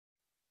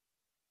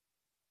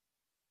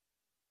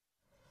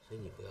所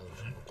以你不要有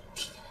什么顾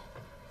虑。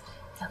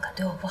杨可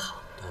对我不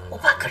好，我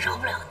爸可饶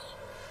不了你。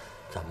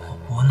怎么？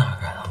我哪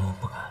敢啊？我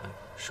不敢。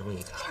生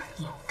一个孩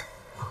子，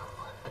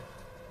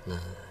那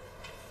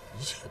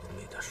一切都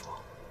没得说。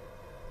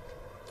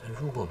但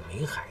如果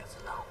没孩子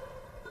呢？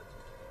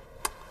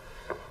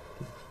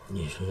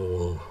你说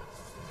我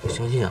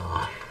相信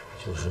啊，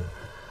就是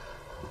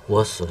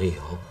我死了以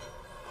后，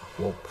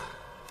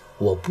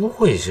我不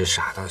会是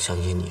傻到相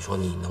信你说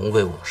你能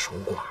为我守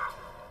寡，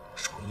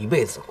守一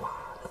辈子寡，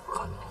那不可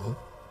能。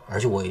而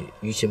且我也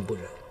于心不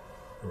忍，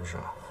是不是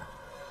啊？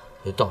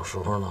所以到时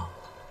候呢，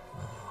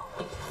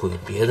会有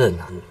别的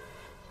男人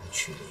来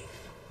娶你，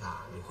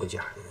啊，你会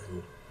嫁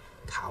人，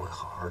他会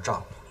好好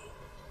照顾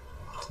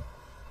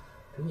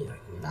你，啊，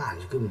那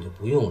你根本就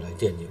不用来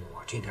惦记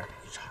我这点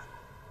遗产。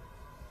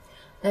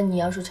那你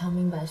要是长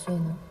命100岁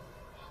呢？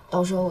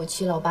到时候我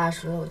7老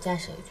80了，我嫁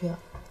谁去啊？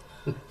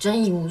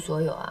真一无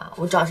所有啊！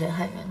我找谁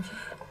喊冤去？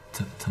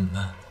怎么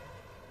办？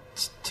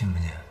进不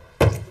进？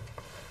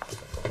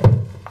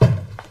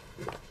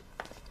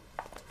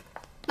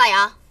大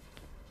洋，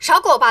少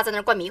给我爸在那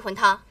儿灌迷魂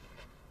汤！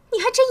你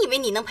还真以为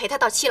你能陪他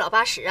到7老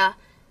80啊？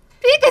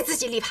别给自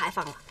己立牌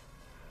坊了，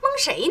蒙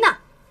谁呢？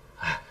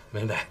哎，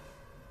梅梅，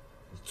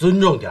你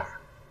尊重点儿，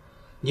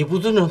你不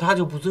尊重他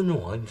就不尊重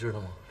我，你知道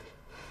吗？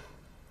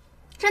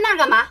站那儿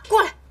干嘛？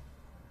过来！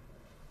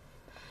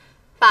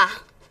爸，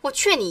我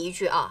劝你一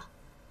句啊，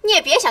你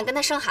也别想跟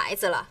他生孩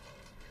子了。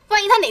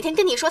万一他哪天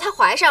跟你说他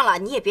怀上了，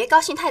你也别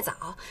高兴太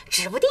早，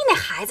指不定那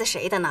孩子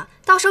谁的呢，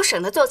到时候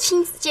省得做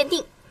亲子鉴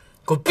定。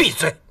给我闭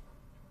嘴！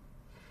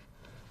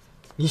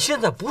你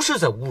现在不是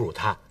在侮辱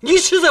他，你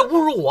是在侮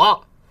辱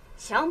我。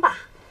行吧，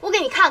我给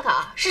你看看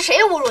啊，是谁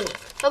侮辱你？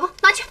老公，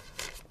拿去。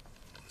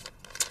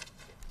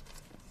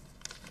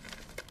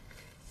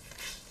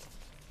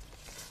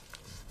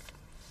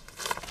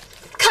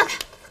看看，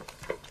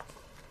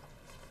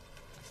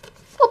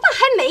我爸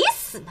还没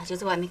死呢，就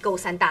在外面勾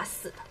三搭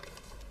四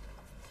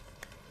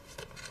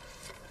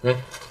的。哎，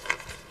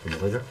怎么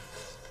回事？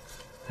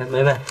哎，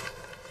梅梅，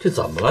这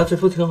怎么了？这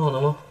不挺好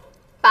的吗？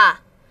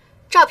爸，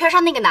照片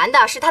上那个男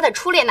的是她的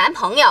初恋男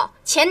朋友，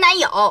前男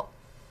友。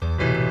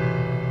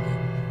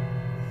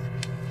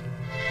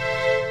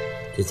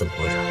这怎么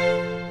回事？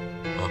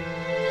啊，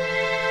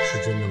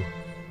是真的吗？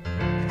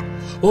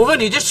我问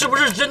你，这是不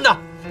是真的？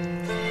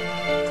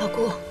老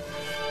姑，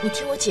你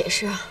听我解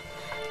释啊，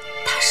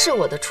他是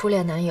我的初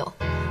恋男友，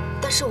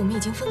但是我们已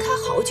经分开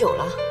好久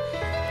了。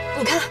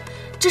你看，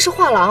这是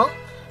画廊，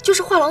就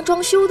是画廊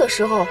装修的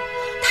时候，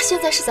他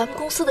现在是咱们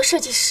公司的设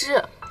计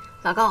师。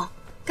老公，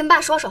跟爸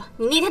说说，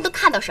你那天都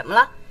看到什么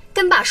了？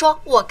跟爸说，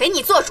我给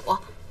你做主。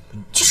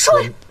去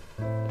说呀。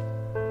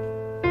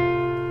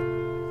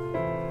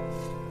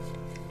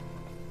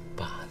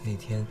爸，那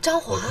天张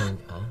华啊，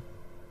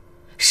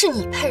是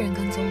你派人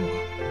跟踪我，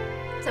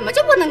怎么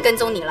就不能跟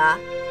踪你了？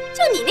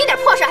就你那点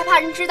破事还怕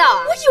人知道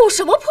啊？我有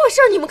什么破事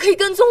儿？你们可以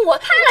跟踪我？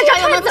拍了照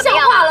又能怎么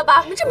样话了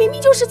吧？你们这明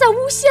明就是在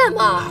诬陷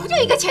嘛！不就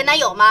一个前男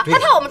友吗？还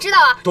怕我们知道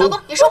啊？老公，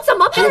你说怎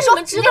么怕你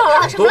们知道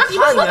了？什么了？你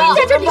们何必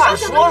在这里爸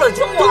说了，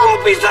都给我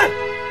闭嘴！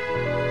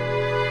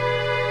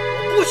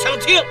我不想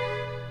听，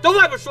到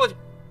外边说去。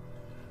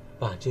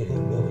爸，这里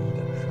没有一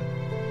点事儿，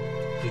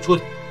你出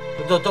去，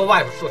到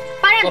外边说去。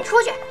爸让你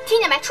出去，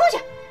听见没？出去！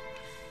你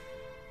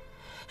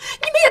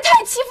们也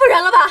太欺负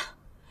人了吧！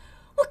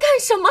我干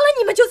什么了？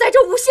你们就在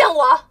这诬陷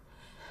我？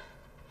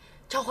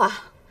张华，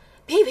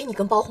别以为你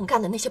跟包红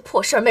干的那些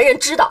破事儿没人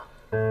知道。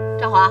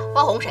张华，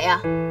包红谁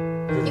呀？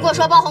你给我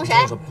说包红谁？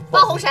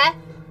包红谁？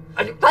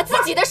把自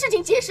己的事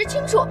情解释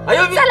清楚，哎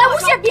呀，再来诬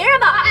陷别人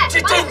吧！哎，这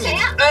你，谁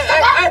呀？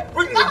哎，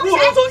不是你不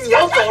能走，你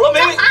要走了，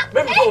梅梅，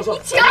你跟我说，你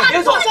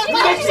别走，你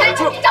别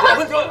走，张华，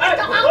哎，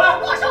张华，跟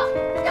我说，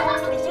张华，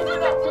你说这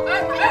个，哎，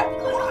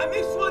我还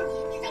没说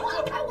你给我说，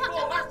张华，包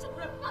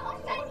红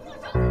谁？你跟我说。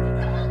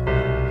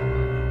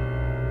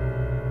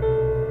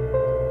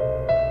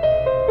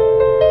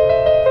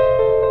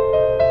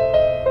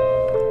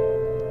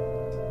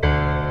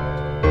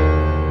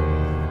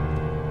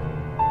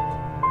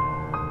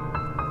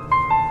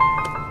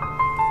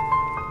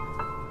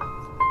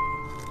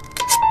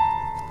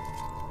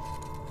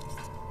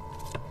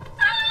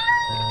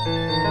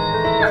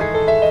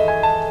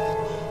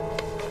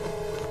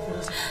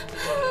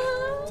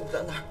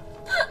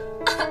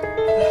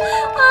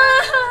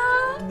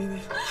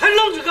还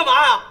愣着干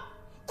嘛呀？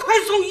快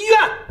送医院！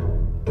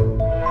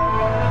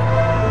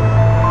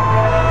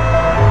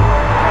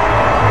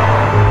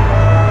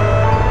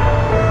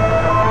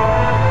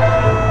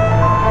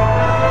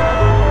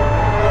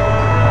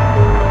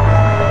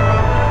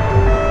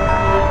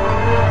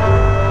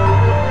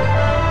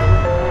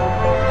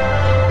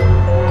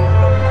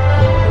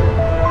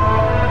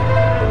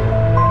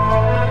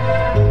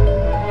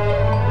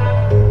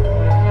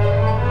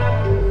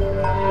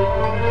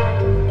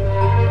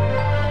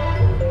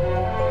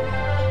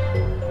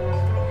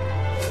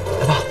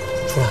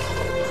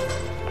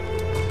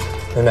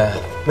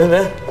梅梅，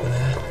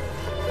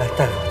哎，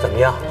大夫怎么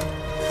样？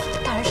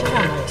大人身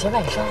上有些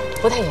外伤，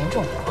不太严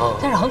重，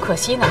但是很可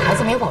惜呢，孩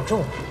子没有保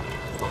住。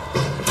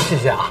谢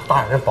谢啊，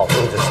大人保重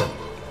就行。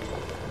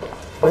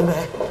美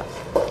美，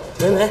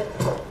美美，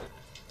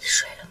你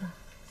睡了吗？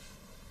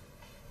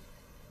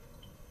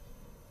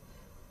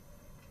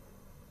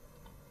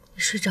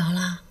你睡着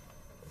了？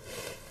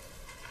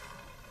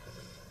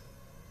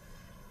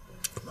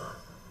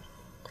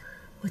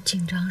我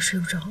紧张睡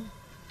不着。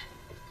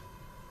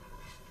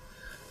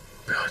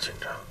不要紧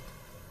张。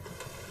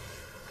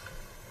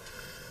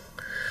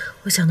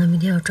我想到明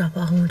天要抓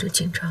包红我就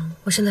紧张，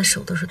我现在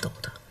手都是抖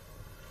的。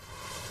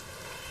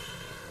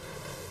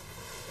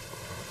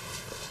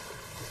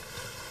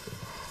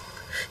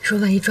你说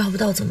万一抓不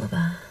到怎么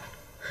办？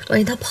万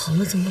一他跑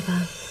了怎么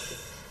办？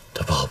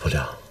他跑不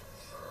了，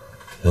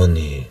有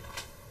你，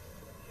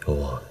有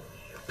我，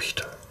有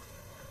Peter，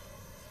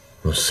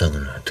 我们3个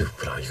人还对付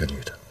不了一个女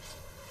的。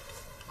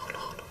好了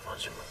好了，放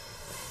心吧，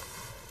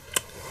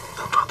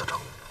能抓得着。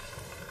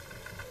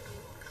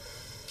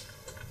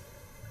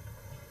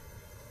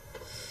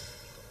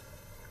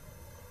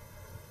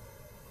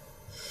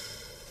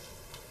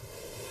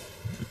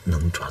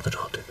能抓得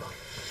着，对吧？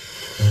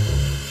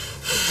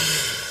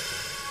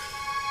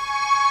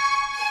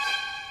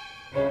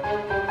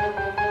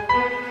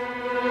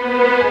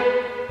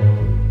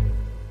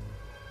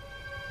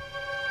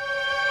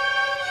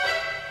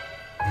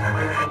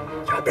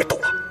哎，别动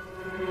了，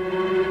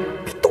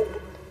别动了。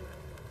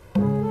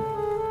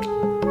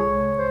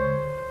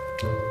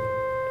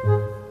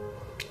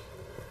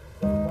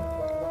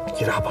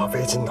你俩把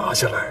围巾拿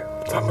下来，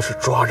咱们是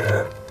抓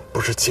人，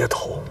不是接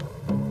头，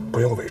不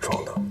用伪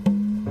装的。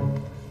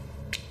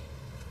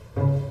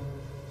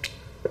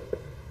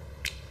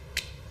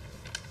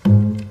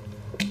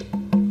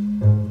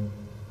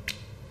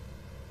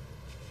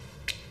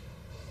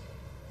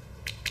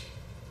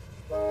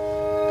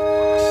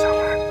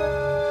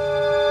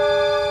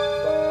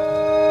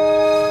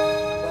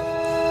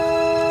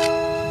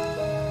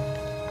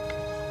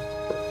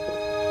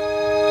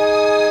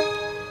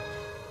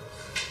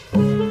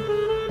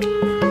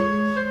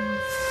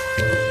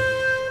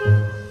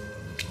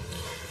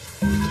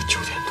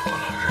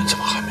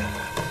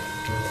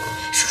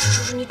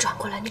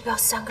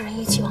3个人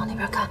一起往那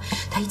边看，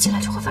他一进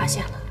来就会发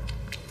现了。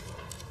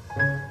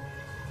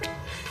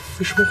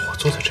为什么我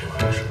坐在这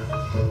位置，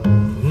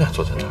你们俩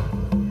坐在那儿？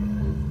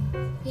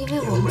因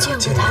为我们见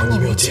过他，你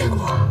没见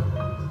过。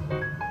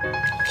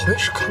我也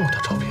是看过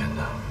他照片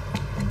的，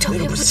照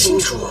片不清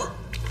楚。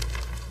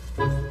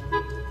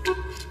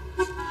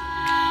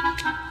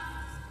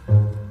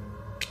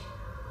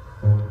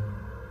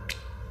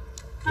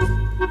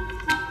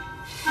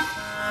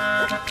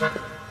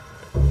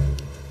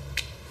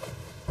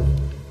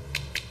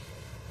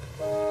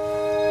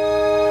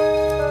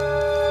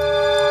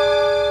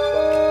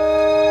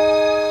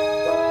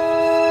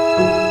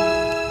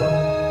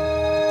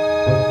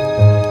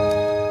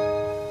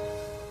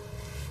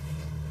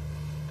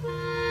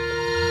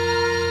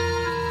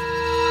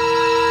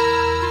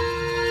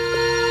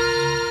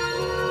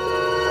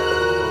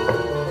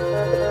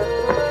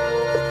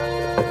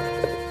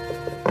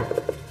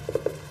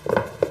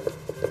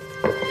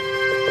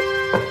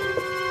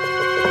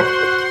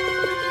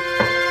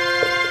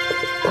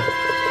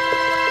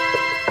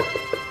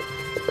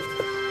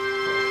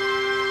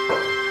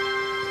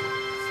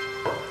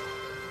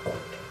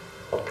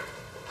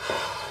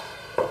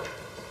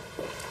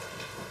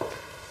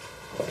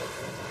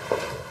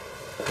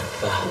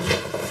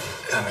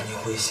要不然你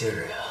回歇着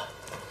呀。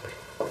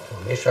我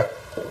没事儿。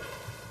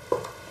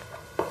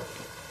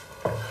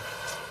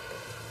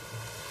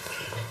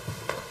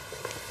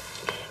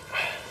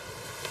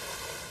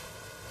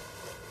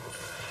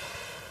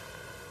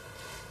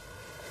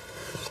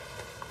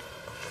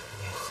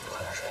你喝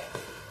点水。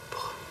不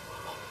喝。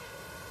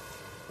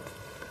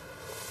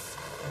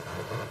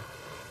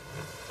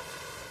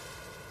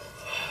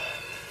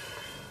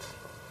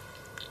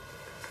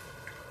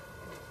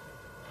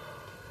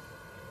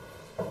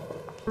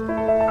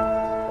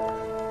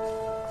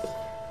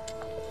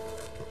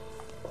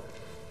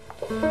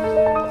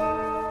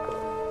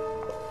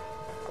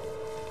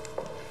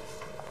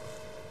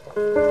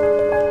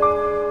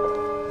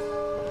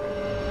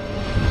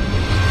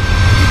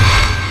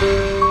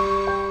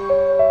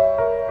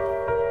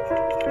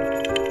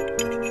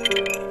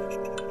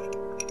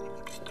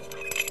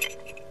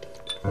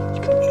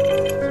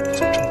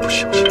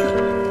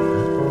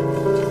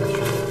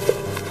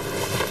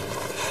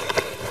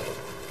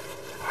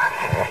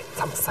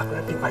3个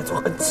人并排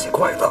坐很奇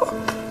怪的。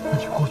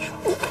你过去。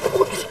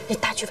你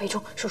大局为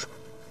重，叔叔。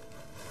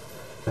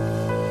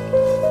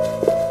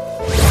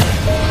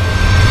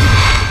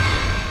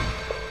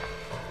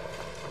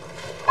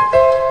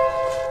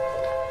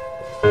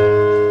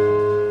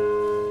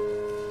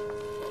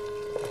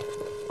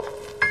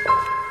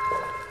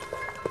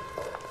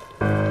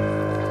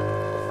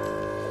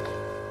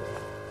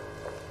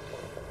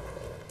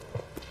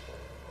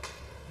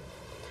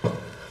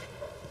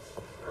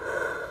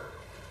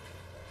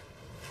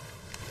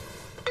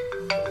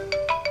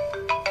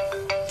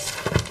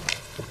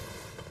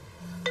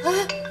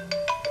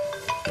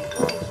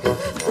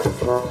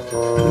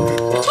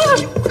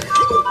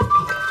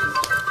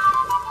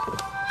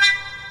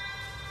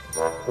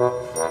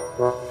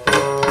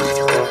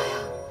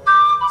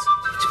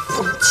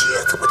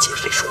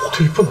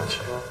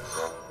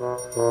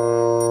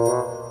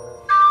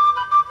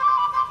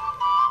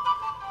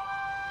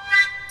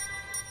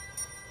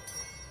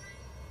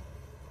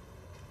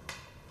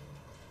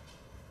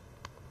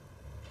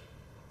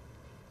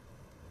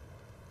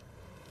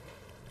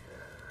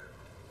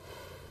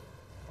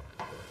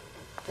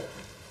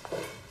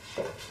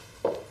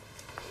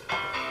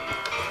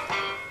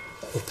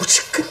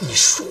你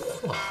说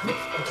话，你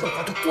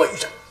把它关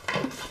上。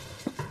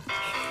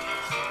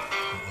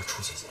我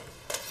出去去。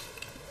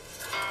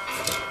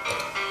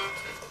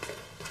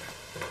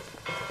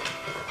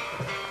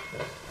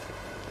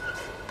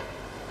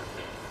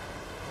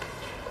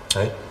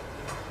哎，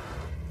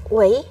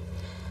喂，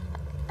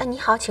你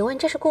好，请问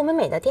这是顾美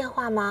美的电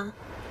话吗？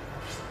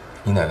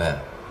你哪位？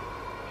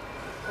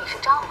你是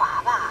张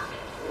华吧？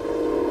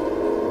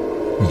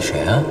你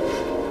谁啊？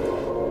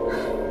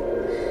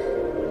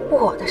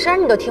我的声儿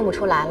你都听不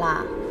出来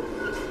了？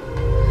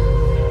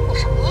你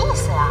什么意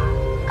思呀？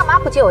干嘛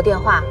不接我电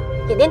话？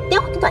也连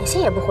短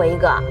信也不回一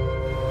个？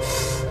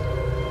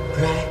不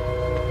是，哎，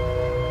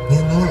你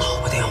怎么有老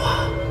婆电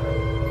话？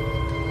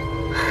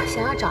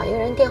想要找一个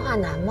人电话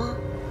难吗？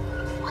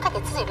我得给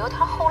自己留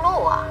条后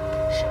路啊，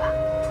是吧？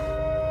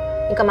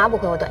你干嘛不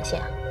回我短信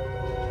啊？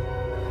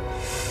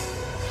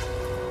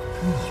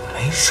你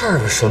没事儿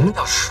吧？什么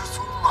叫失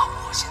踪啊？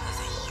我现在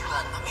在医院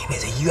呢，美美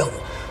在医院，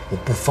我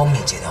不方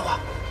便接电话。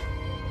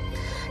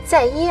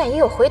在医院也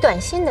有回短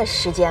信的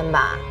时间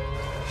吧？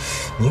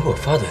你给我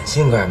发短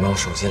信干什么？我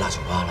手机落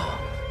酒吧了。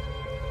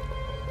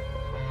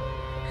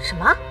什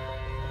么？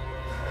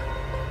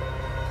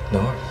等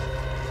会儿，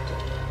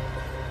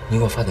你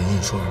给我发短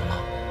信说什么了？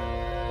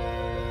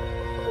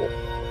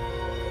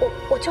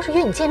我就是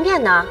约你见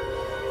面呢。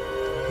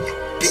你有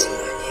病啊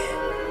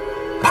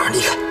你！马上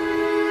离开。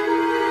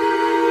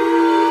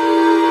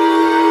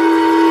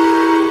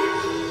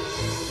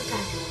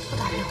又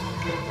打电话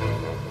来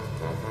了，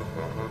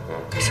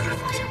他是不是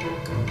发现我？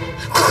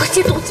快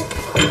接住！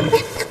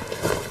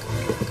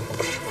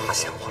不是发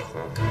现我了，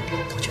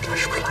我觉得他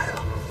是不是来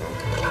了？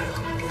不来了，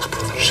他不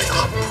来，是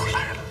他不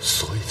来了，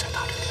所以才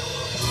打这个电话。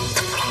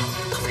他不来，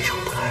他为什么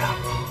不来啊？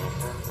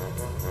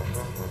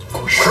给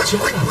我时间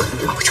了，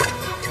我求你。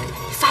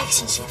你发一个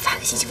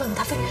信息问问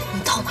他，你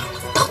到哪了？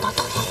到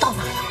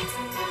哪了？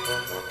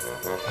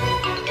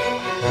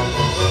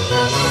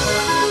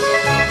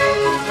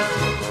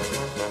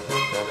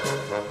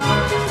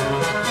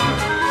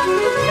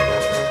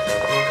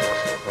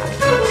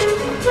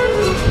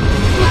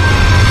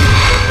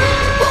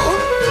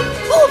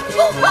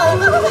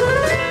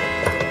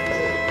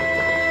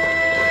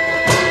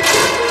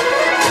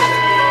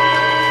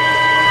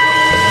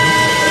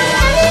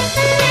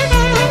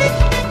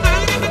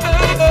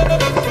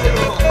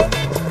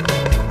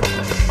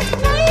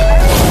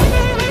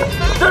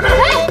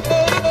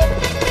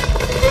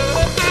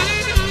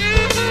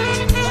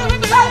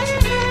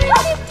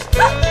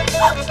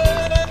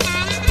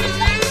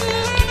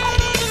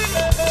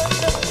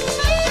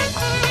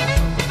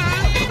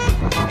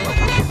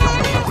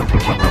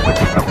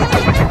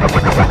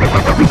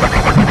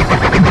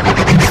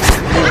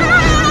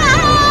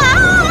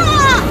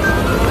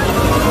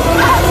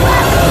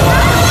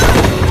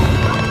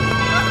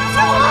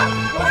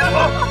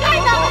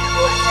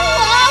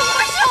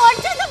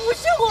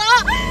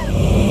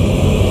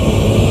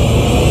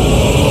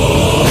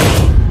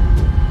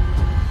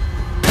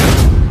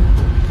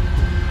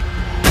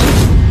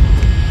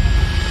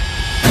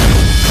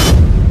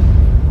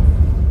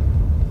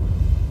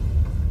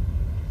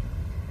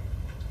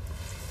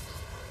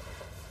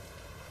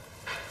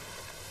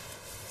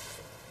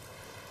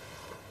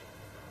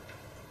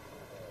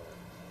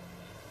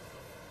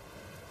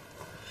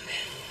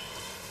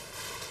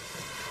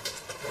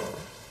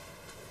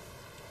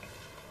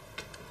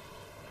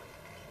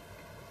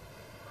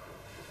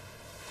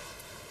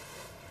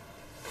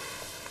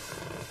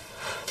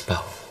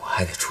爸，我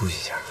还得出去一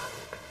下。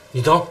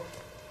你等，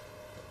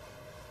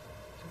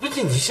不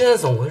是你现在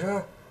怎么回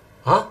事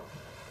啊？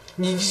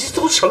你这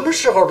都什么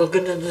时候了，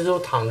跟这都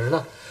躺着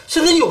呢？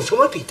现在有什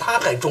么比他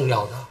还重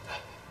要的？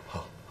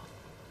好，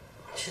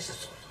现在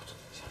走。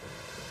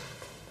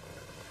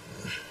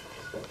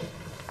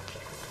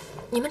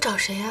你们找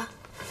谁呀？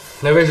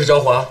哪位是张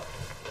华？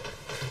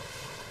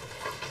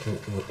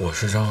我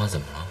是张华，怎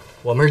么了？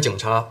我们是警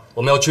察，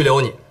我们要拘留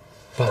你。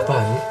爸，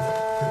你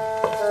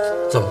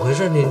怎么回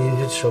事？你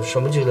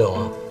什么拘留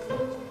啊？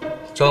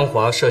张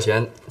华涉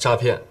嫌诈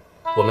骗，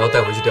我们要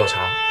带回去调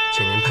查，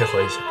请您配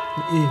合一下。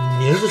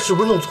您是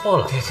不是弄错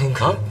了？对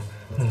啊，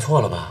弄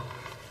错了吧？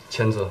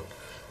签字。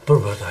不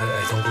是，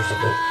同志，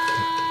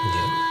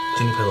你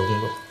尽力配合工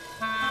作。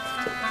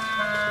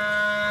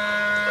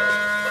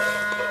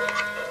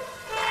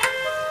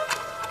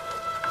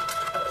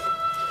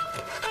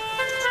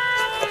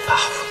爸，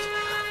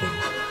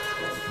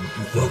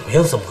有没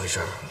有这么回事？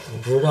我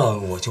不知道，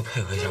我就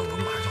配合一下，我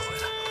马上就回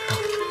来。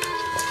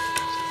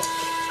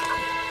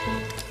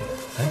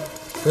哎，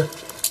不是，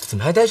怎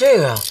么还带这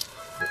个呀？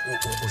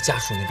我家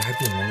属那边还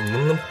病呢，你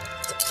能不能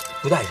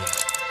不带这个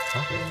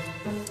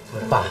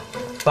啊？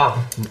爸，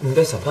你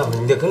得想办法，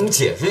你得跟你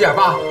解释一下，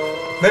爸。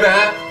美美，长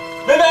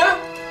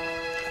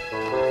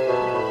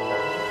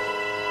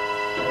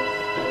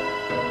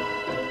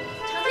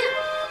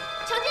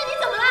健，你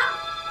怎么了？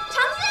长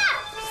健，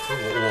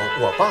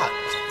我爸。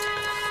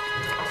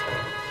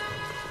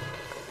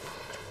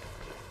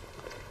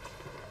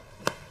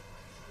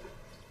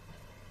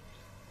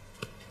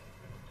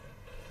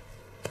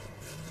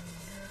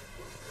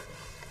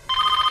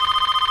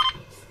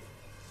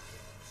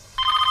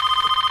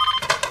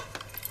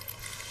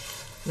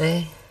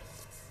喂，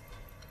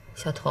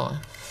小童啊，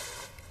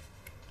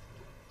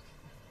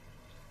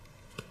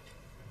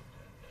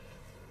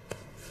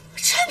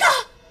真的，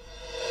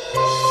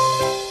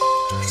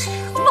这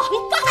个王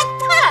八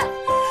蛋，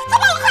他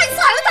把我害惨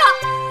了他！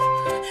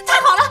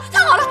太好了，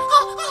太好了，好，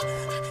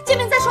见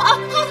面再说啊，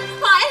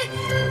好，哎。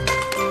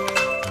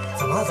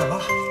怎么了？怎么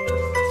了？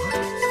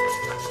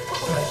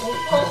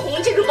王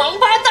红这个王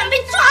八蛋被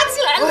抓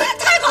起来了，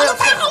太好了，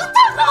太好了，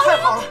太好了！太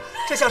好了，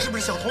这下是不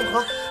是小童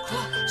和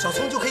小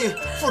聪就可以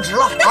复职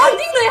了？那肯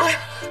定的呀！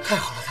太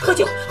好了！喝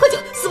酒，喝酒，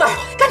四妹儿，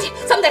赶紧，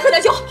咱们得喝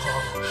点酒。好，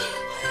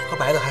喝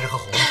白的还是喝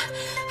红的？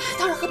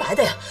当然喝白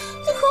的呀，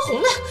那喝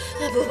红的，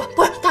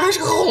不是，当然是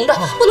喝红的，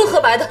不能喝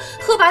白的，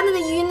喝白的那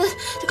一晕，那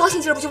这高兴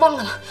劲儿不就忘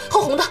了吗？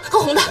喝红的，喝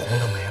红的。红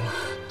的没了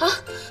啊，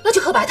那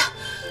就喝白的。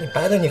你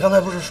白的，你刚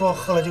才不是说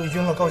喝了就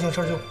晕了，高兴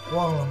事儿就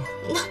忘了吗？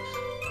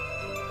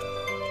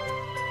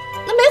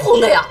那没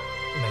红的呀？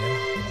没了。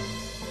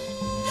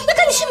那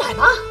赶紧去买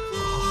吧。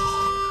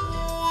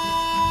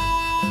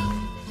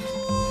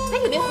哎，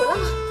你没回来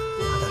吗？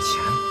拿点钱。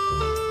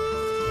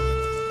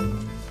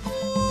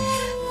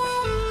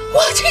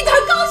我这点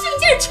高兴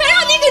劲儿全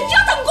让你给折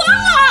腾光了！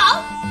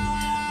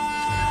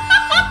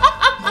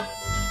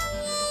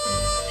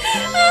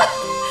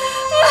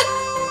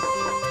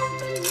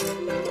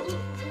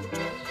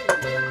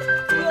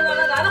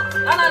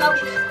来吧，哎呦，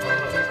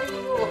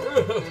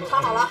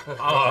尝好了，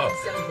好，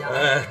香香。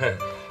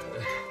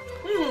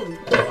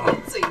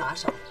最拿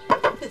手。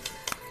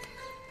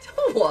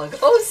我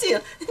高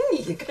兴，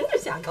你跟着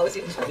瞎高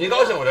兴。你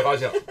高兴我就高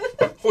兴，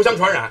互相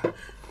传染。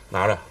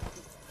拿着，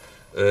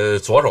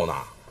左手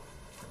拿，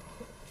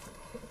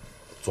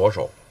左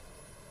手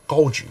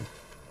高举，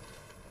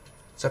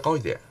再高一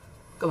点。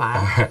干嘛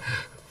呀？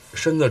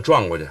身子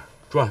转过去，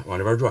转往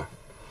这边转，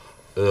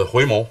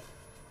回眸，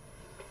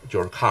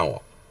就是看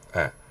我。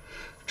哎，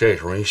这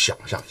时候你想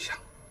象一下，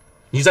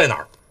你在哪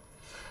儿？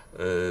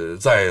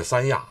在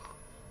三亚，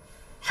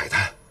海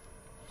滩，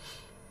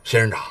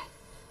仙人掌，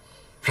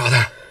沙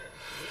滩，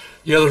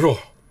椰子树，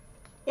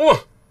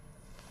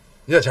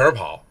你在前面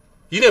跑，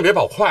一定别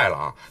跑快了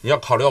啊！你要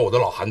考虑到我的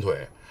老寒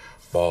腿，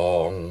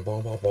嘣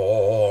嘣嘣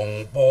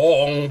嘣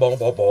嘣嘣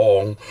嘣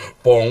嘣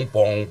嘣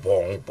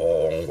嘣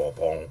嘣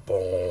嘣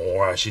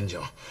嘣啊！心情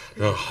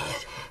真好，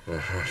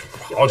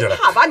跑起来。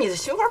怕把你的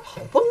血管跑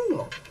崩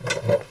了。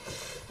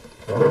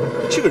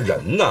这个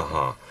人呢，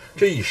哈，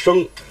这一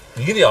生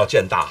一定要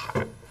见大海，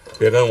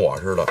别跟我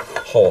似的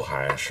后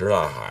海、什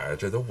刹海，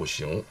这都不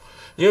行。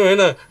因为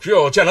呢，只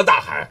有见了大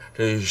海，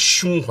这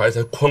胸怀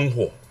才宽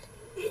阔。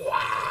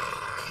哇！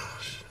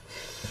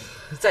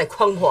再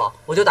宽阔，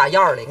我就打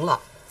120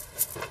了。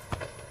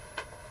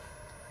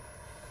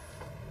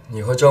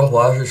你和张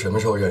华是什么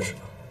时候认识的？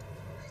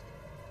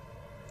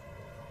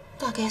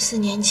大概4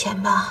年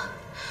前吧。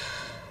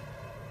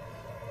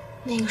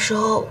那个时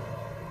候，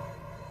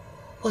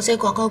我在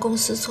广告公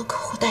司做客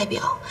户代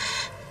表，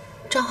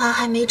张华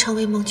还没成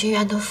为孟君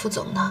元的副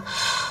总呢。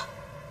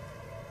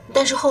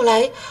但是后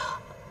来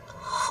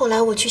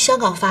我去香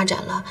港发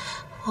展了，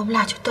我们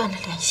俩就断了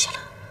联系了。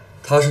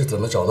他是怎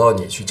么找到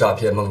你去诈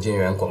骗孟金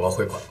元广告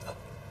汇款的？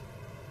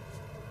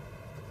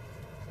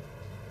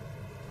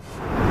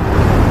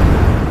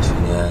去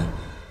年，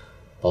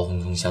包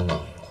红从香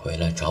港回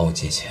来找我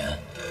借钱，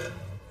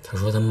他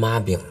说他妈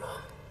病了，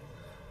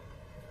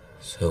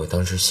所以我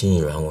当时心一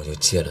软，我就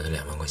借了他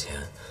2万块钱。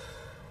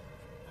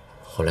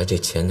后来这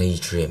钱他一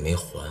直也没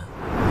还。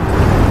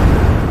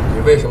你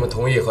为什么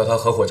同意和他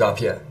合伙诈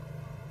骗？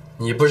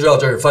你不知道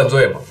这是犯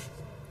罪吗？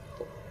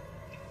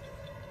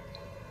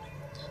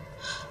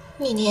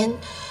那年，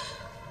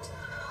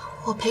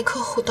我陪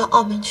客户到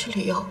澳门去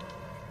旅游，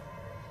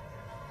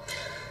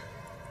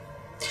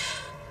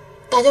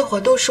大家伙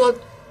都说，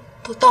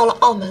都到了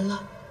澳门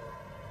了，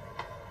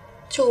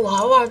就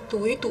玩玩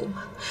赌一赌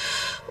嘛。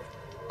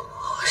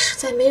我实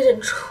在没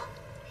忍住，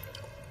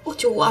我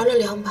就玩了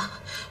2把，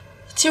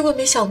结果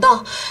没想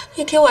到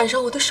那天晚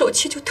上我的手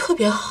气就特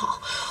别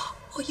好，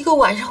我一个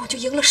晚上我就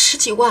赢了10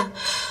几万。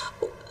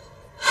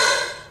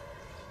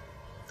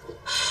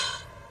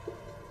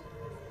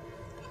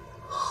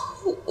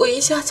我一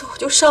下子我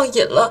就上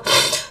瘾了，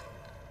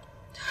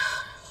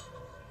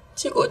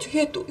结果就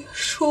越赌越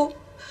输，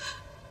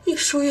越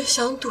输越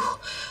想赌，我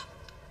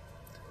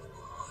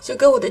就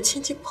跟我的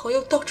亲戚朋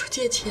友到处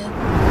借钱。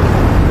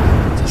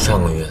在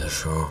上个月的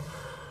时候，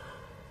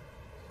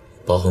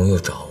包红又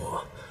找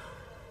我，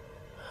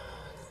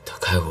他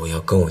开口要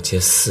跟我借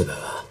400万，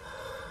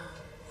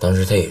当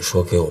时他也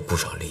说给我不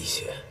少利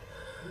息，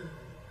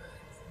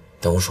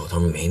但我手头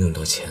没那么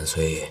多钱，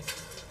所以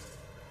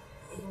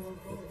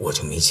我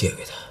就没借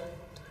给他。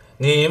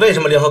你为什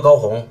么联合高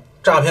红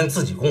诈骗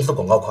自己公司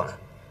广告款？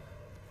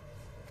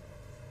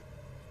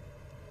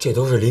这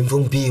都是林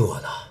峰逼我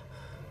的。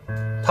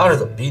他是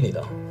怎么逼你的？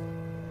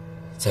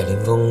在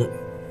林峰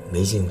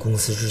没进公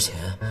司之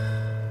前，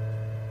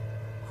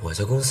我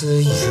在公司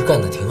一直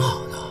干得挺好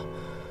的，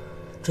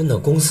真的，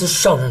公司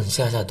上上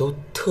下下都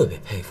特别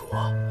佩服我。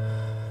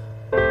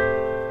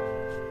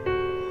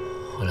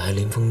后来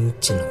林峰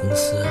进了公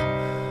司，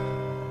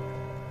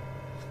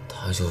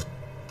他就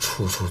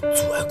处处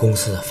阻碍公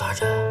司的发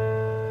展。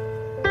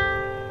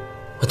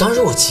当时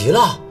我急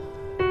了，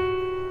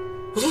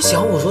我就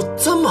想，我说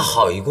这么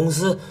好一公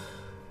司，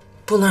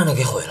不能让他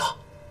给毁了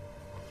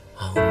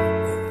啊！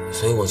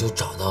所以我就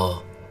找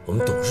到我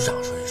们董事长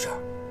说这事儿。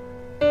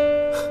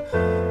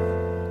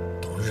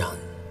董事长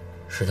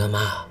是他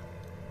妈，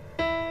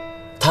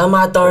他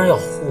妈当然要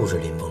护着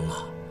林峰了，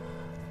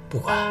不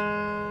管。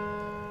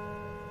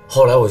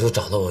后来我就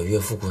找到我岳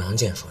父顾长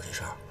健说这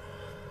事儿，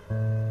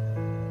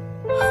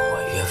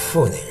我岳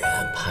父那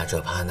人怕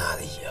这怕那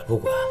的也不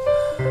管，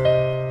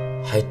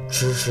还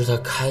支持他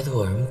开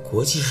拓什么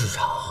国际市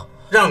场。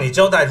让你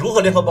交代如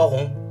何联合包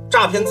红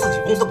诈骗自己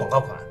公司的广告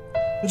款，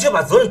你却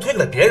把责任推给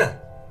了别人，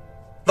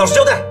老实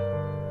交代。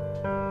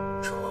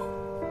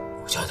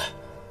我交代，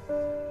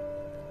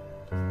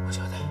我交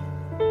代。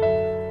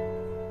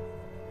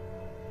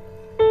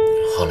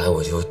后来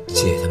我就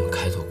借他们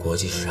开拓国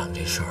际市场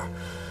这事儿，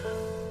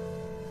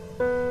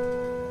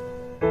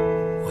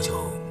我就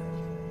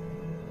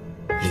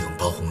利用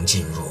包红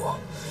进入，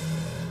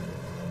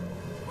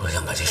我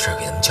想把这事儿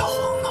给他们搅黄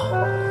了，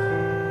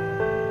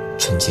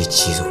趁机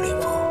击走林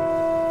峰，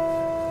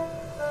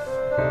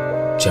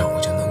这样我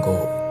就能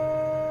够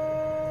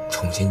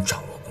重新掌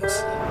握公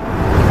司。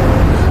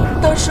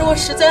当时我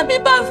实在没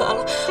办法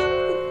了，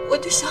我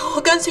就想，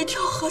我干脆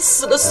跳河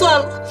死了算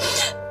了。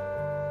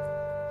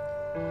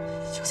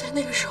就在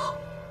那个时候，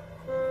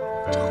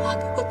张华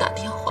给我打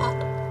电话了。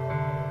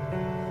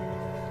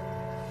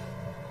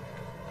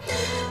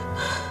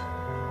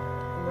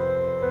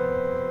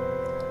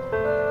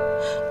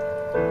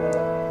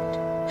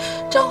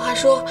张华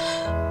说，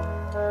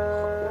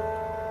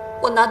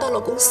我拿到了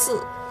公司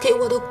给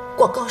我的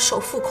广告首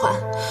付款，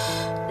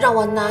让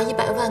我拿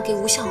100万给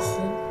吴向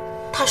红。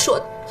他说，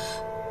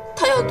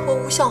他要拖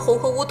吴向红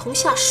和吴桐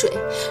下水，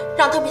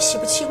让他们洗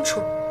不清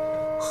楚。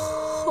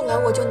后来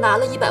我就拿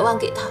了100万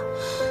给他，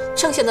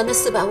剩下的那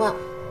400万，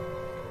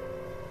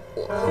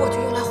我就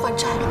用来还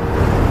债了。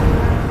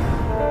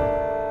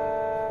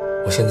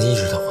我现在意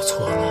识到我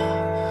错了，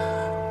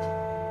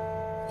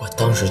我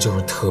当时就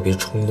是特别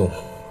冲动，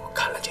我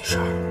干了这事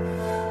儿。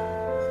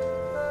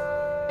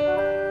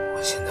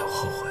我现在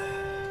后悔，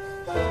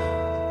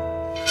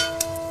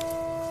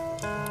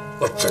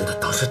我真的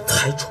当时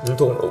太冲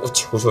动了，我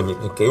求求你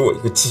们给我一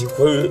个机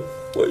会，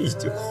我已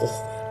经后悔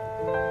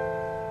了，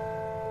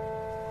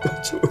我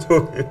求求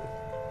你，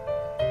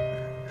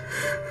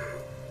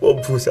我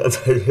不想在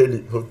这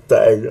里头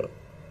待着。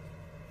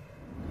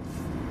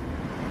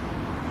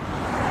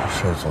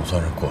事儿总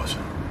算是过去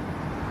了。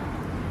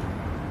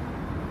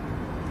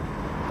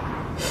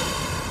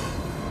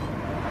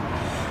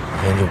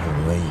我现在就不明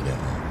白一点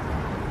了，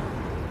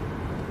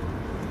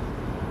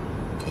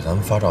给咱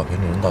们发照片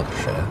的人到底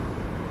是谁啊？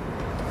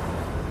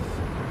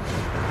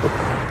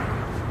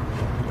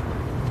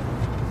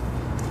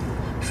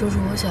叔叔，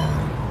我想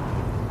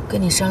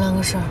跟你商量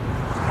个事儿。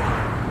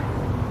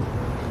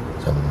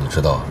怎么你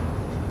知道啊？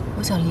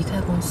我想离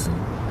开公司。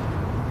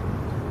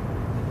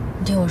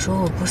你听我说，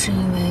我不是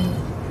因为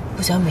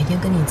不想每天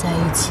跟你在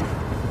一起，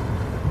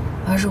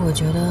而是我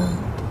觉得，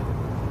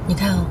你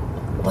看，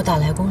我打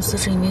来公司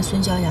是因为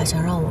孙小雅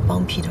想让我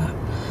帮 Peter，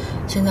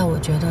 现在我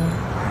觉得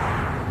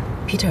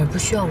Peter 不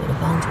需要我的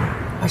帮助，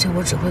而且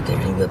我只会给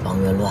人越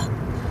帮越乱。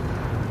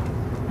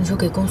你说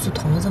给公司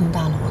捅了这么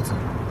大篓子，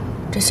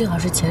这幸好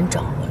是钱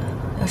找回来了，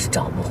要是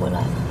找不回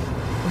来呢，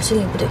我心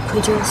里不得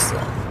愧疚死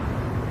啊！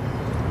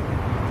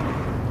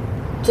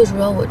最主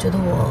要，我觉得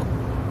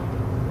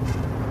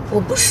我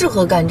不适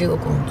合干这个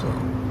工作，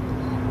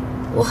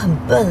我很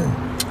笨。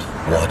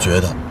我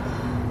觉得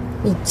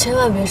你千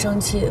万别生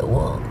气，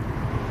我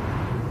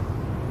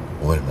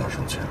为什么要生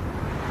气？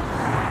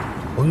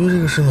我觉得这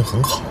个事情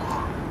很好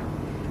啊，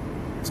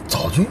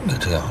早就应该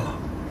这样了。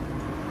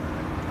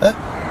哎，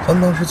咱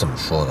们当时怎么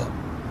说的？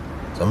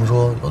咱们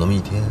说有那么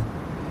一天，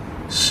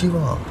希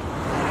望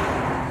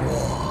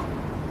我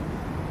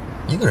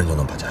一个人就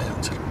能把家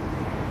养起来，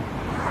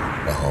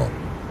然后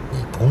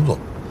你不工作，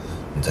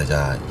你在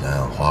家养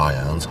养花、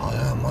养养草、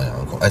养养猫、养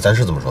养狗。哎，咱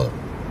是这么说的，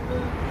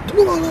这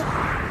不完了？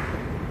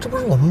这不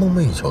是我们梦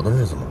寐以求的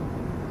日子吗？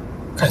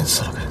赶紧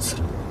辞了，赶紧辞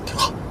了，挺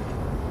好。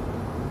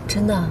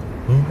真的？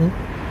嗯哼。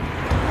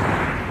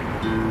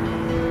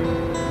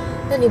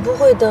那你不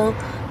会等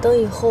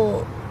以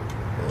后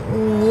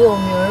你有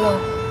名了，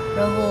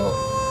然后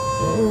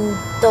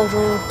到时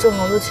候挣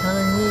好多钱了，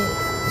你也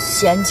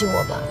嫌弃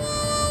我吧？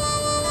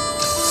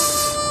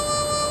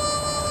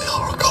得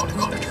好好考虑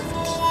考虑这个问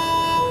题。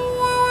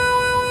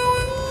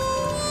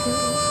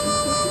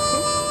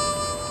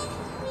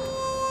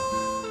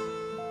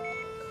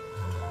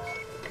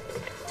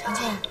长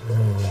健，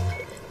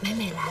美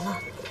美来了。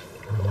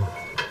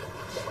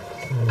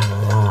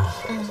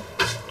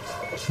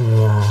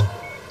你呀，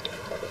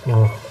要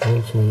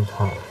回去一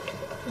趟。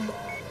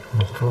我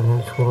昨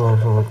天出来的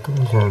时候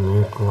灯线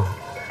没关，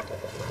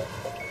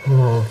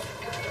那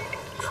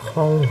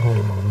窗户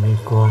也没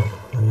关，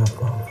我要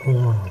把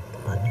风啊，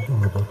把衣服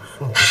都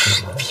收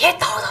起来。别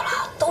叨叨了，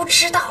都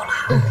知道了。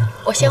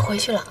我先回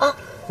去了啊。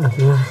那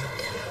行，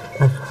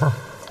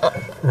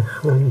再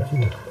说一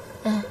句。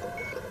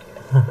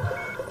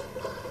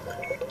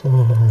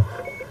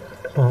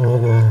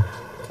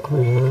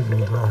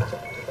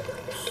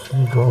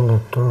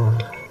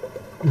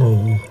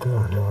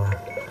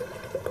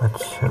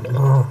钱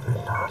包给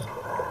拿出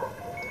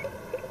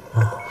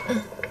来。啊，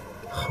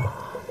好。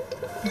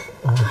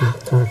啊，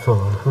这走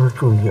的时候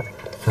注意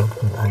交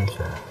通安全。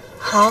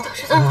好，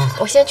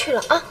我先去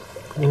了啊。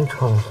别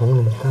闯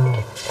红绿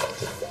灯。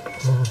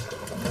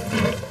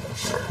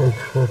开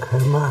车开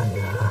慢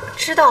点。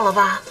知道了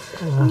吧？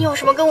你有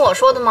什么跟我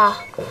说的吗？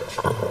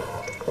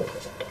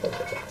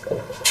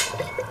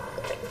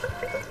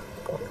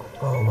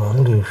把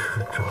王律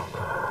师找来。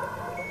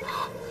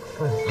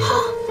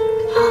好，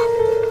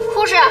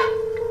护士，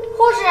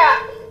护士。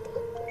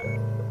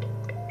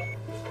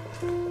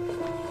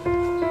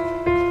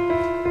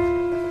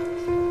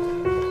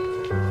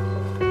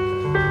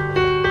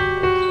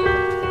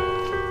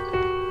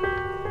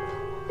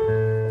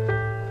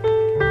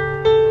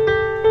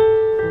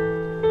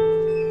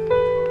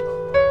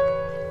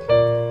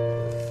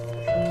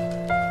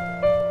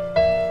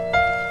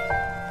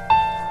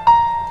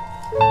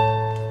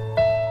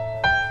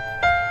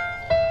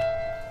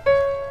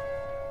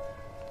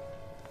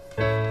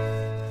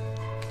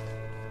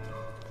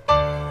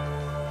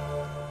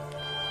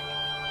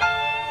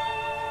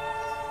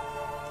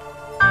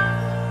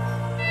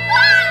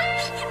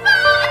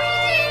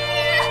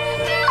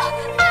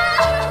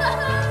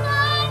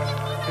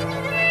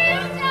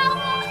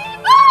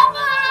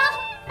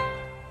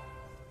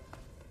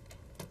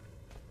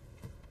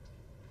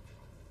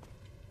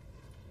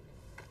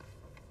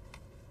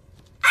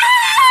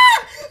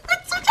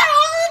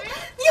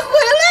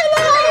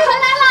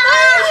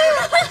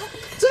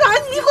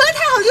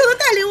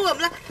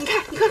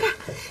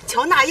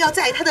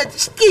在他的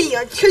电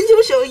影全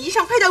球首映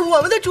上拍到我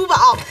们的珠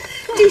宝，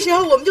这时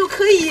候我们就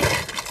可以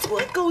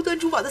做高端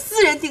珠宝的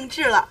私人定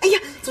制了。哎呀，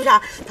组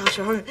长，到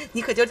时候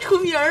你可就出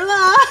名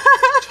了。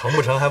成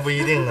不成还不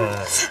一定呢。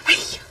哎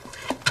呀，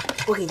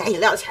我给你拿饮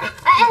料去啊！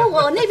哎，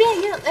我那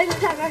边也有。哎，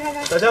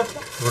大家，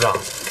组长，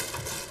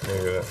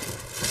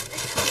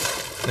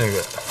那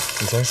个，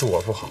以前是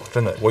我不好，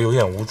真的，我有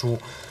眼无珠。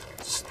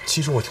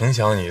其实我挺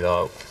想你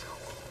的，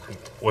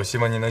我希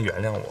望你能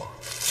原谅我。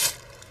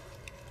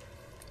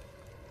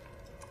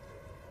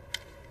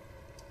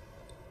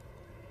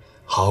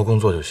好好工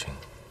作就行，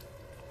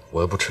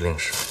我又不吃零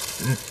食。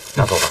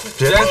那走吧。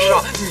别吃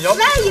啊！你要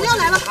来，饮料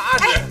来了。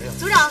哎，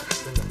组长，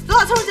罗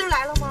小聪今儿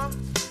来了吗？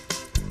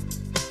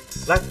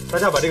来，大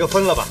家把这个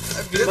分了吧。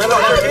别组长，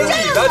这给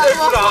你的，这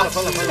组长。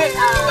分了。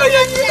哎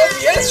呀，你都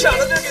别抢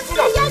了，这给组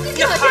长。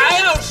你还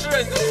要吃？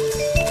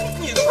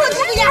你都快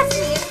这个压死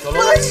你！我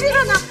都吃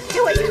了呢，给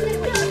我一个，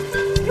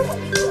给我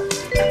一个。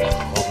好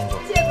好工作。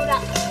谢谢组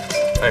长。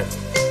哎。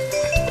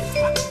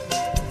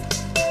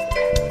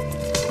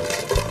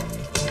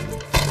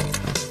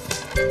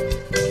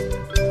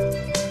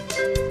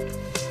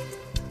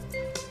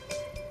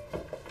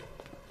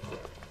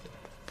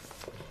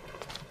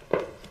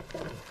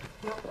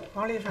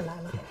王律师来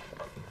了。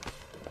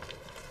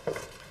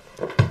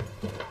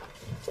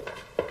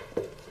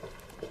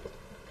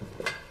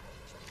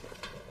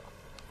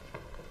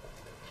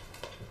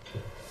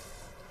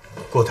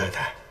顾太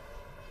太，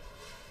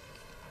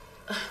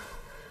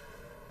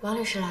王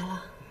律师来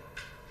了。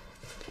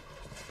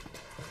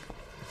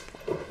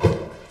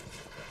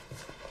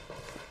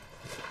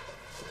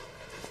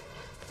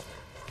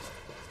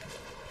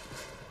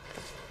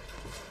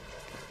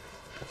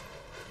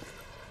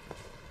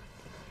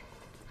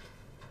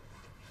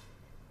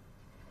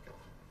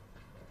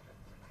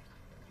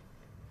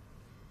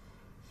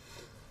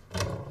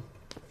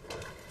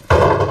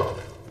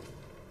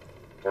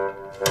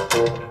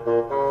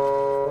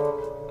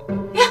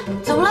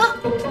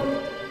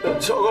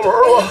敲个门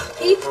吧。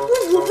哎，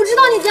我不知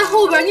道你在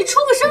后边，你出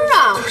个声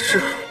啊！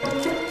是。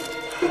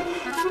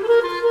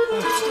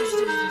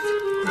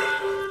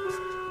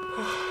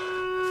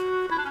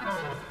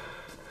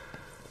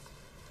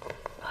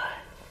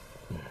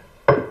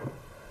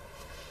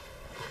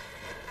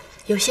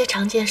有些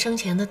常见生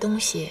前的东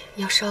西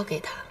要烧给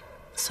他，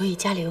所以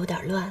家里有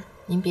点乱，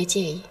您别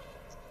介意。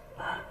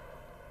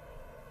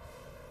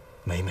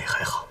美美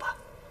还好吧？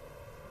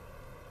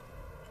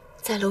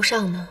在楼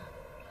上呢，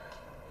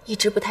一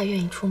直不太愿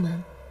意出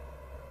门。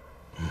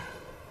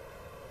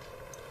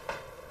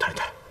太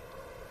太，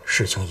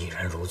事情已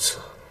然如此，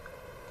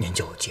您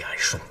就节哀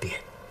顺变。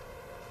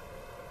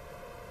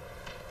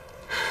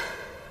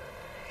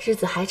日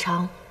子还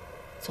长，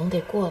总得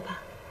过吧。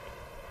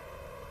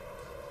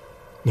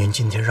您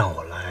今天让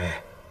我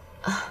来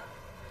啊，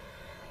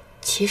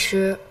其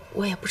实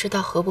我也不知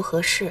道合不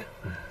合适。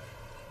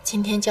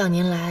今天叫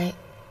您来，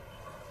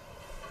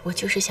我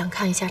就是想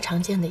看一下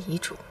常见的遗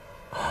嘱。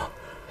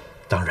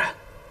当然，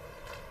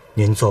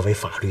您作为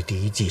法律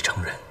第一继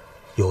承人，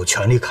有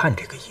权利看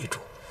这个遗嘱。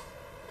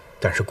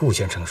但是顾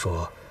先生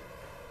说，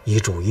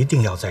遗嘱一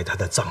定要在他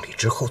的葬礼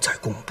之后再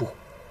公布。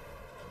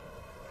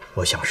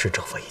我想是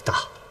这伟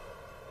大，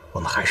我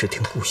们还是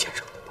听顾先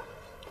生的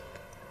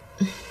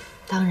吧。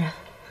当然。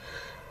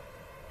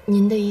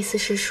您的意思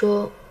是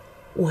说，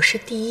我是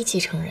第一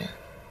继承人？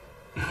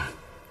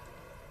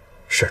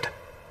是的。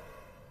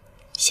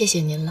谢谢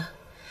您了。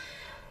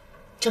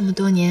这么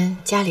多年，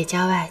家里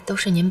家外都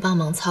是您帮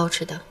忙操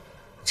持的。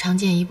常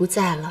建一不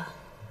在了，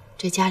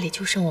这家里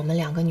就剩我们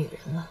2个女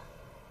人了。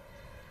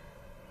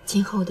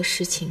今后的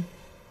事情，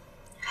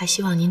还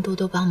希望您多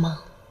多帮忙。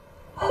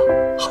好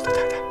的，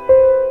太太。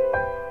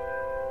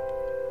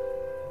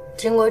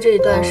经过这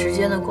段时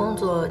间的工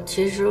作，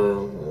其实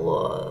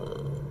我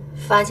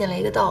发现了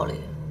一个道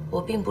理：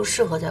我并不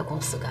适合在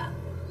公司干。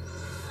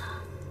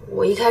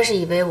我一开始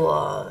以为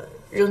我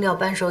扔掉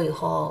扳手以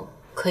后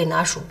可以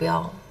拿鼠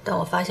标，但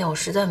我发现我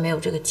实在没有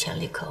这个潜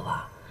力可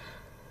挖，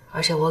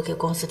而且我给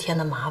公司添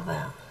的麻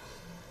烦，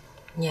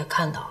你也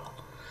看到了。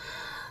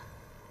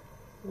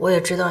我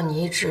也知道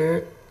你一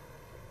直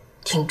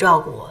挺照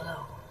顾我的，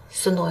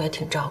孙总也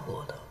挺照顾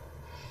我的，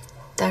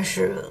但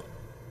是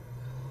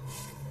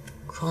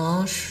可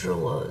能是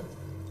我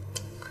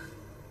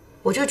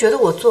就觉得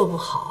我做不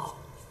好。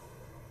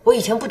我以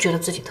前不觉得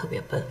自己特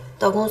别笨，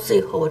到公司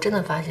以后，我真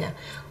的发现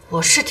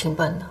我是挺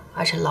笨的，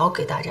而且老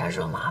给大家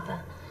惹麻烦。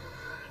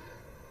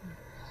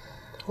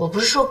我不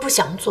是说不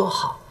想做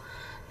好，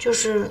就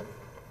是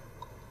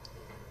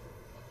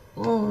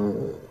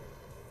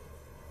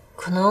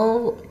可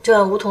能就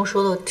像吴桐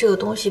说的，这个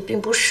东西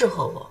并不适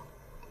合我，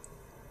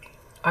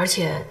而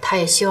且他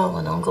也希望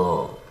我能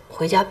够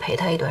回家陪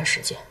他一段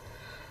时间，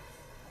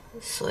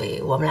所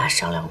以我们俩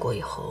商量过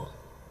以后，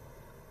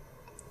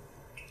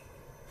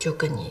就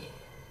跟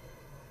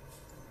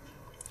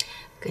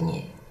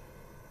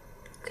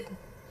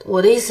我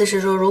的意思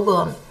是说，如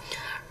果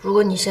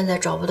你现在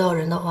找不到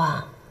人的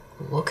话，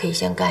我可以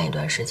先干一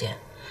段时间，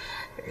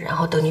然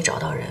后等你找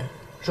到人，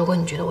如果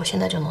你觉得我现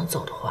在就能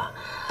走的话，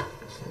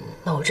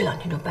那我这2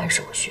天就办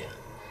手续。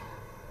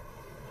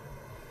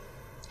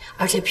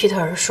而且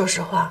Peter， 说实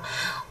话，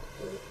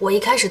我一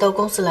开始到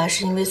公司来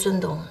是因为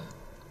孙董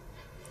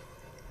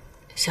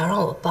想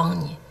让我帮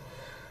你。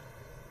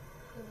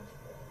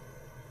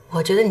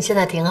我觉得你现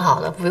在挺好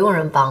的，不用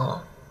人帮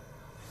了。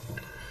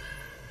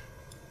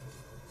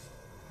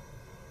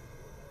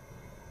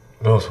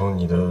廖总，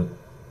你的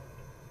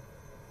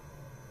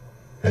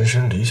人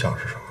生理想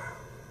是什么呀？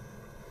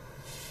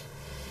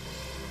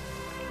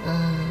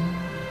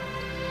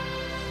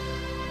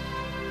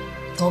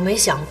我没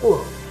想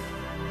过，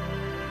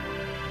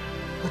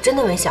我真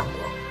的没想过。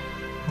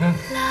那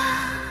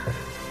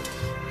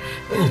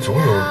你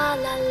总有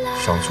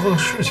想做的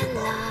事情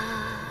吧？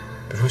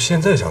比如说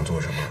现在想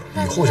做什么，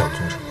以后想做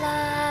什么？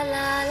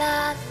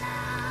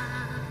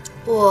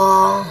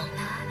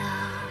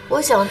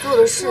我想做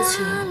的事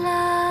情，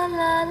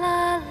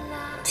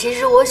其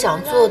实我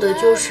想做的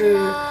就是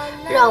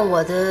让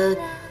我的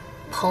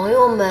朋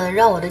友们，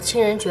让我的亲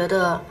人觉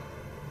得，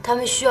他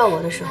们需要我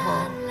的时候，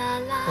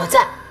我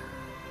在。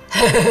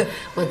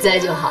我在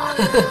就好。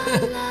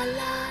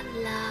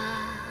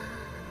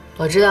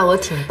我知道我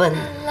挺笨的，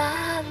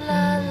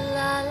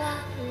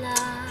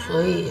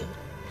所以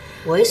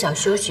我也想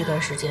休息一段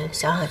时间，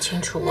想想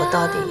清楚我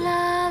到底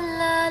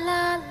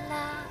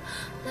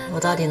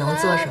能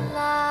做什么。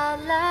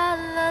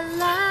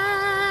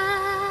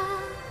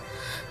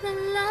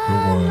如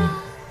果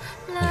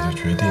你的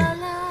决定，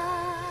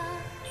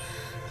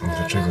你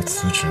的这个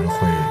辞职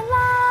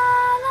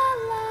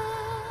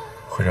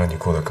会让你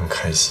过得更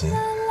开心，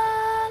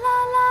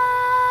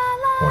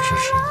我支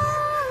持你。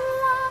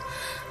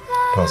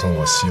廖总，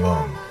我希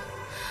望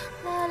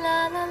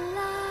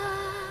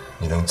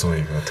你能做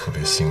一个特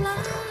别幸福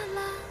的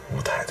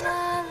吴太太。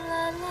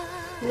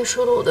你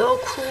说的我都要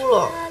哭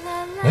了。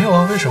没有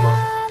啊，为什么？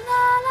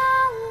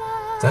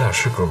咱俩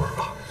是哥们儿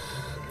吧，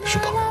是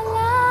朋友吧。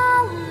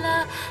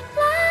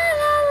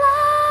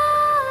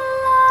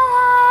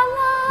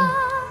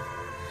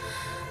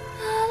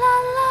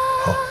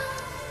好，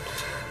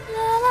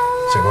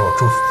尽管我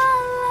祝福你。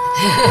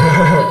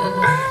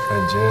那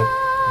你今天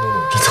弄得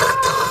我真的很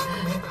疼。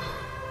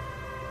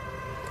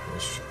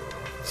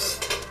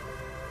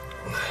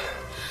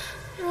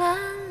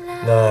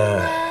那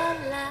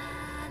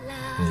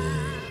你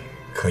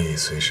可以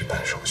随时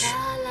办手续。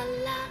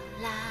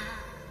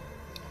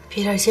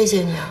Peter， 谢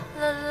谢你啊，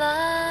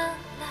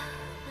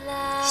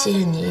谢谢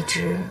你一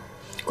直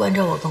关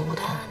照我跟吴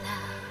桐。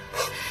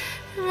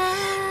你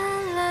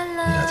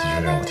俩的确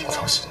让我挺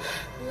操心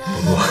的，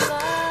不过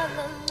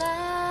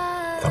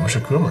咱们是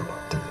哥们儿嘛，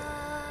对不对？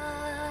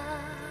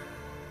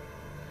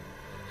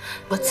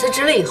我辞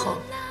职了以后，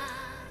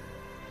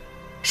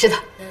是的。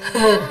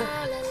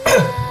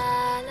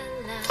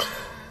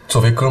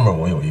作为哥们儿，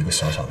我有一个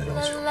小小的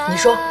要求。你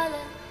说。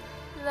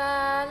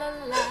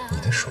你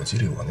的手机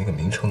里我那个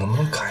名称能不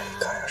能改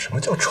一改啊？什么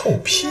叫臭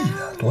屁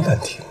呀？多难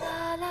听啊！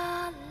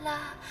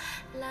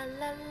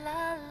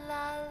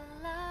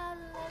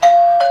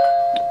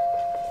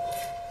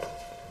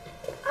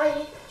阿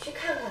姨，去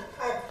看看。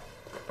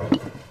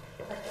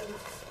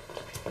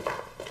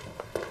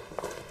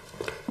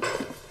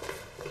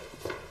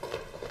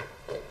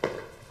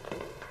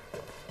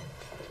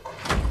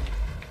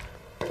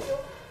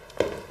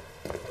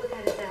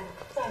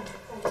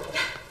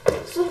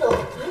孙总，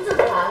您怎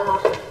么来了？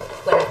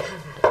过来看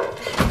看。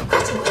快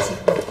请，快请。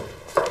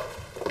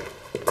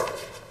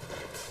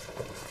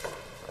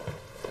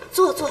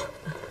坐。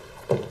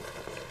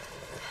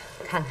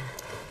看看，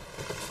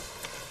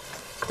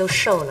都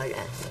瘦了人。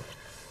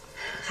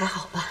还好，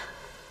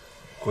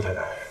顾太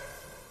太，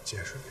借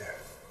水便。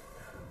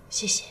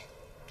谢谢。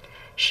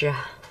是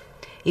啊，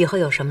以后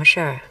有什么事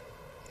儿，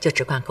就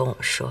只管跟我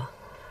们说。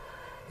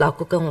老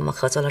顾跟我们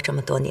合作了这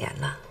么多年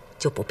了，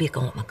就不必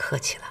跟我们客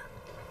气了。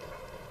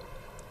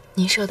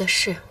您说的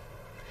是，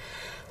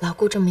老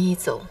顾这么一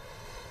走，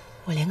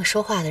我连个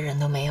说话的人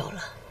都没有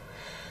了。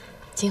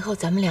今后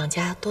咱们两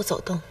家多走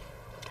动。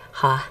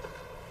好啊。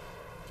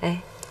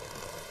哎，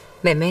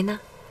美美呢？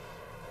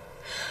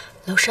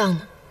楼上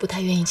呢，不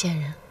太愿意见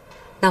人。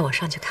那我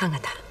上去看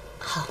看她。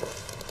好。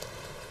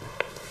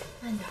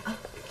慢点啊。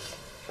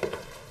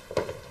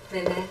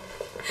美美。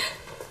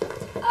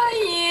阿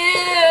姨。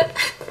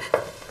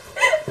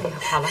哎呀，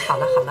好了好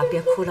了好了，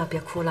别哭了别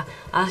哭了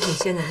啊！你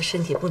现在的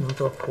身体不能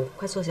多哭，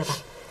快坐下吧。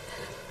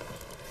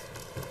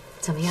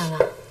怎么样啊？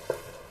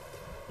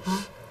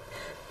啊？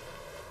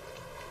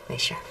没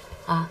事儿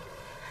啊，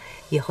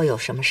以后有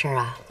什么事儿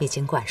啊，你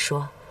尽管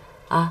说，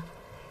啊，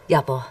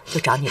要不就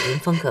找你林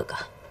峰哥哥。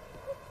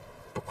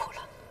不哭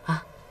了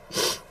啊。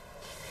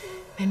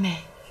美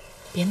美，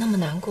别那么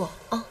难过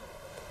啊。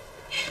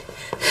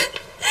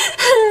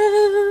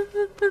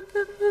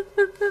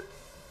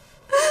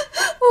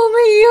我们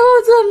以后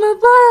怎么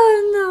办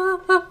呢？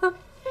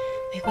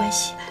没关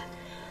系，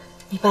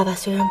你爸爸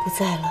虽然不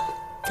在了，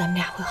咱们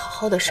俩会好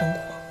好的生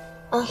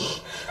活啊。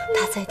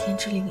他在天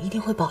之灵一定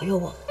会保佑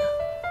我们的。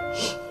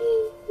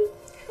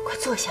快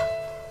坐下，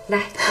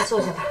来，快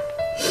坐下吧。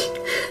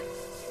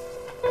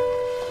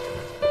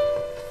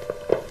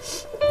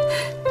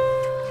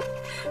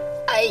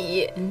阿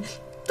姨，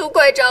都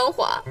怪张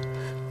华。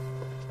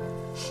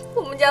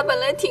我们家本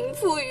来挺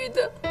富裕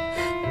的，没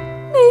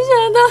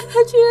想到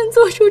他居然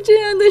做出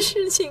这样的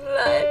事情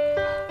来。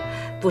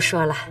不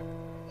说了，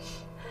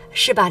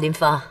是吧，林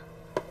峰？啊，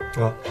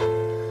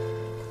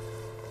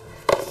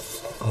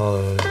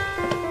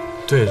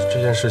对这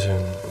件事情，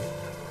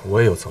我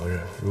也有责任。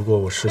如果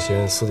我事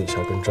先私底下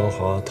跟张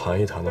华谈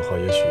一谈的话，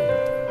也许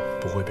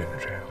不会变成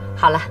这样。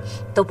好了，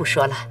都不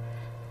说了。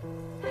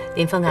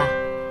林峰啊，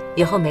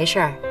以后没事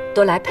儿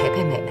多来陪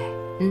陪妹妹，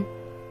嗯。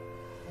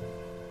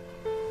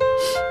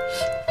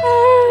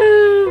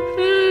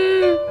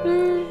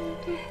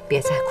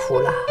别再哭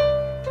了，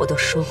我都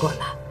说过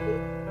了，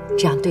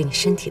这样对你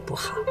身体不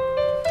好。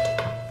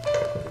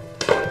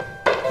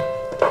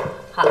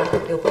好了，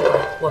刘伯伯，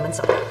我们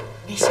走。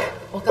没事，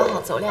我刚好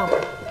走2步。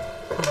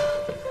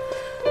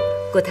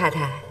顾太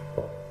太，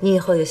你以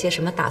后有些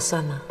什么打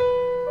算吗？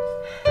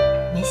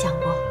没想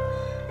过，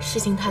事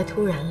情太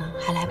突然了，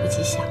还来不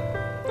及想。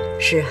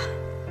是啊，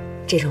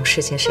这种事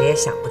情谁也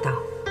想不到。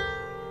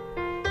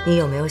你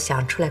有没有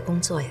想出来工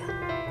作呀？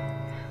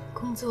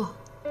工作？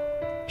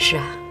是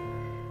啊，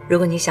如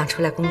果你想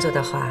出来工作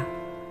的话，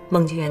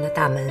梦剧院的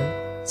大门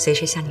随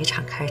时向你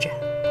敞开着。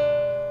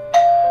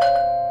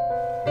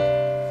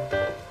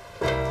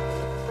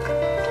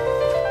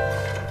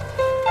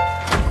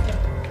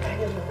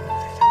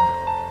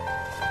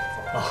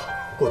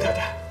顾太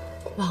太，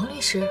王律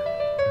师，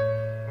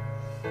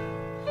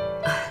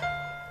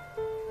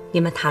你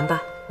们谈吧，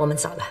我们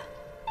走了。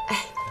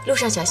哎，路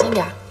上小心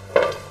点儿。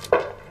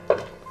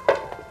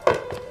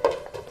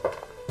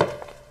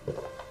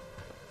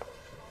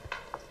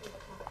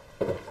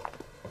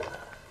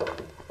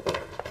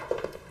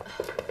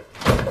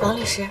王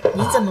律师，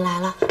您怎么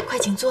来了？快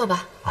请坐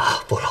吧。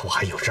啊，不了，我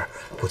还有事儿。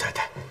顾太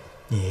太，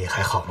你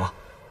还好吗？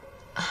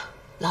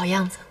老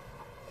样子。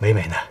美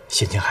美呢？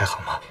心情还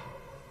好吗？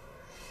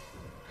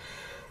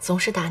总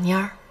是打蔫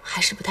儿，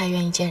还是不太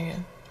愿意见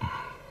人。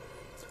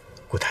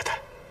顾太太，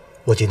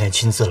我今天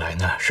亲自来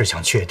呢，是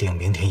想确定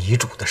明天遗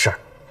嘱的事儿。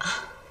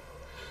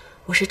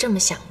我是这么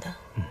想的，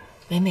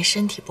美美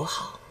身体不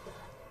好，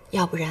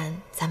要不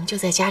然咱们就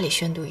在家里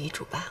宣读遗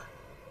嘱吧。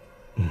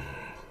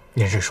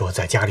您是说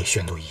在家里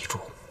宣读遗嘱？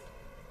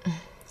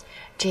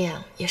这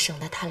样也省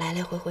得她来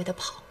来回回的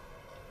跑。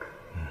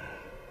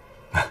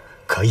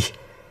可以，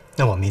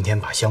那我明天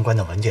把相关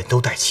的文件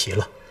都带齐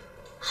了。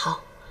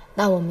好，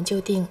那我们就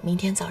定明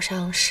天早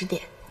上10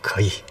点。可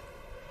以。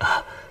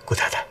顾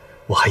太太，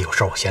我还有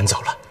事儿，我先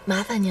走了。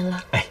麻烦您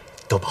了。哎，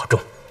都保重。